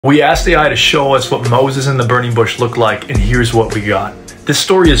We asked AI to show us what Moses and the burning bush looked like, and here's what we got. This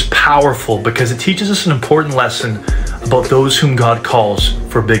story is powerful because it teaches us an important lesson about those whom God calls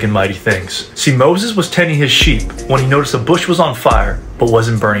for big and mighty things. See, Moses was tending his sheep when he noticed the bush was on fire but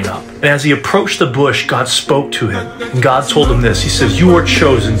wasn't burning up. And as he approached the bush, God spoke to him. And God told him this. He says, "You are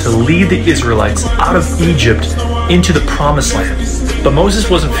chosen to lead the Israelites out of Egypt into the promised land." But Moses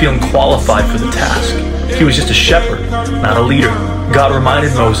wasn't feeling qualified for the task. He was just a shepherd, not a leader. God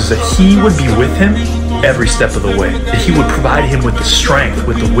reminded Moses that he would be with him every step of the way, that he would provide him with the strength,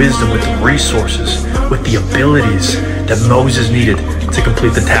 with the wisdom, with the resources, with the abilities that Moses needed to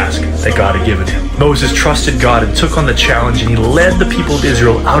complete the task that God had given him. Moses trusted God and took on the challenge, and he led the people of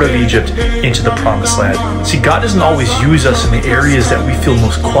Israel out of Egypt into the promised land. See, God doesn't always use us in the areas that we feel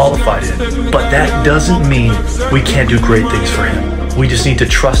most qualified in, but that doesn't mean we can't do great things for him. We just need to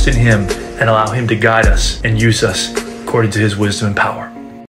trust in him and allow him to guide us and use us according to his wisdom and power.